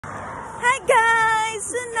Hi guys!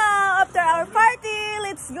 So now, after our party,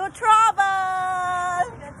 let's go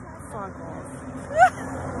travel!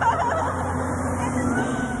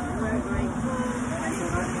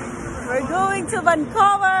 We're going to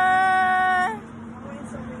Vancouver!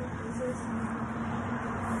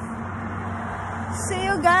 See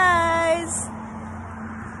you guys!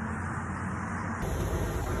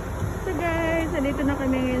 So guys, nandito na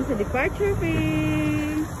kami ngayon sa departure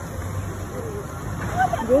fee.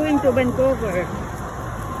 Going to Vancouver.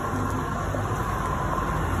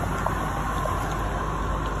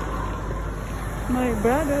 My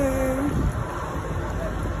brother.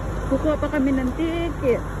 Kukuha pa kami ng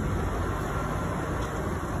ticket.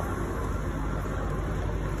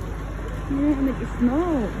 Yeah,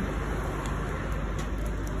 nag-snow.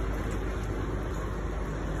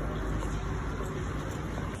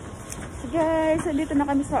 So guys, dito na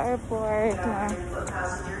kami sa airport.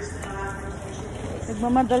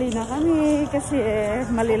 Nagmamadali na kami kasi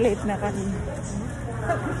malilate na kami.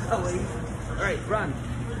 Alright, run.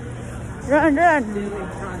 Run, run.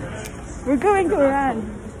 We're going to run.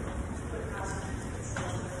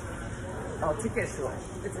 Oh, ticket sure.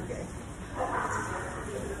 It's okay.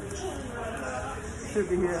 Should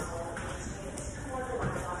be here.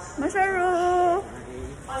 Masaru!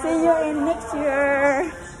 See you in next year!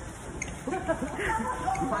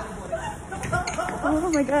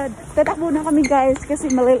 Oh my god. Tatakbo na kami guys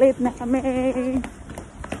kasi malilate na kami.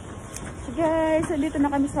 So guys, dito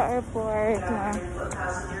na kami sa airport.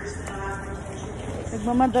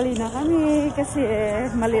 Nagmamadali na kami kasi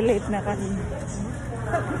malilate na kami.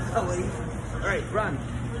 Alright, run.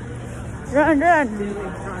 Run, run.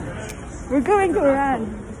 We're going to run.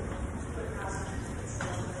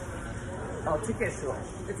 Oh, ticket sure.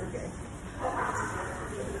 It's okay.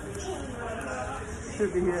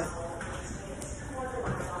 Should be here.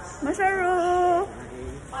 Masaru!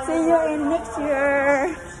 See you in next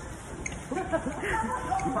year!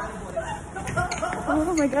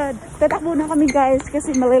 Oh my god. Tatakbo na kami guys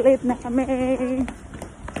kasi malilate na kami.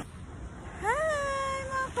 Hi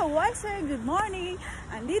mga kawaser! Good morning!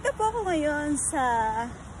 Andito po ako ngayon sa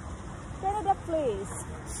Canada Place.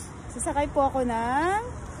 Sasakay po ako ng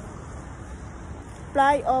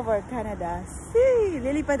flyover Canada. See!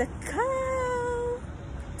 Lilipad ako!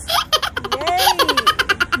 Yay!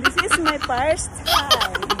 This is my first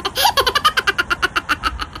time.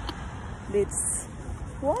 Let's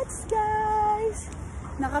watch guys.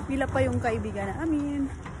 Nakapila pa yung kaibigan namin.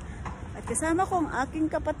 At kasama ko ang aking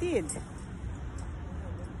kapatid.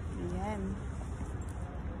 Ayan.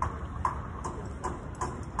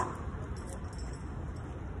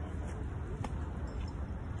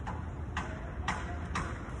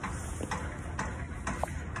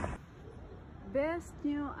 Best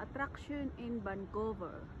new attraction in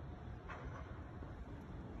Vancouver.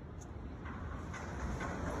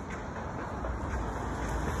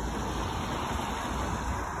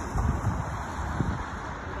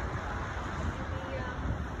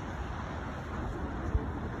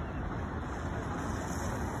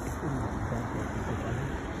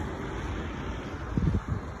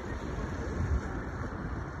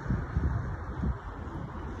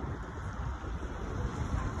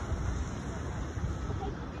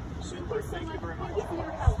 Thank you very much. Thank you for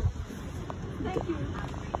your help. Thank you.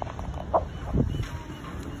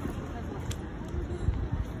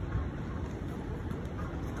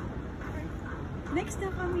 Next na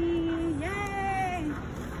kami. Yay!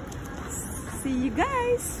 See you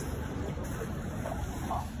guys.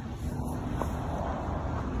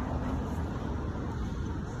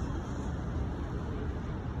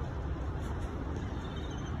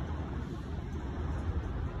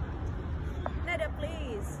 Tada,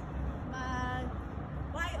 please.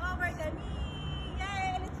 Flyover kami.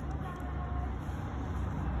 Yay! Let's go guys.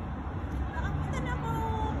 Nakapunta na ako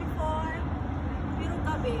before. Pero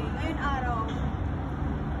gabi. Ngayon araw.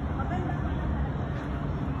 Maganda pa na.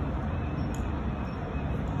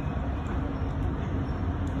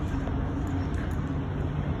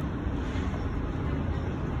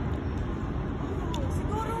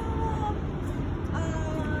 Siguro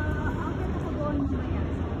ang ganda ko doon mamaya.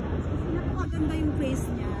 Kasi napakaganda yung place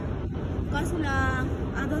niya. Kaso lang,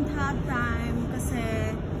 I don't have time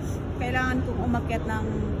kasi kailangan kong umakyat ng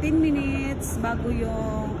 10 minutes bago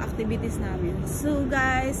yung activities namin. So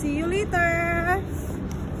guys, see you later!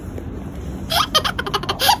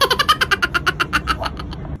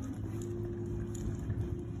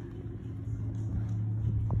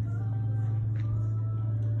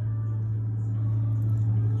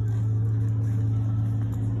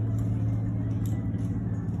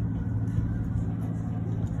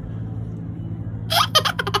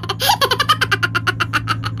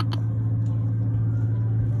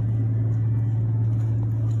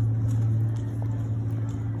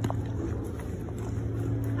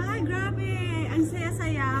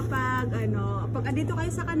 nandito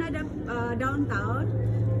kayo sa Canada, downtown,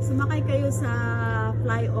 sumakay kayo sa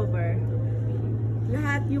flyover.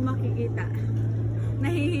 Lahat yung makikita.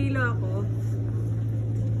 Nahihilo ako.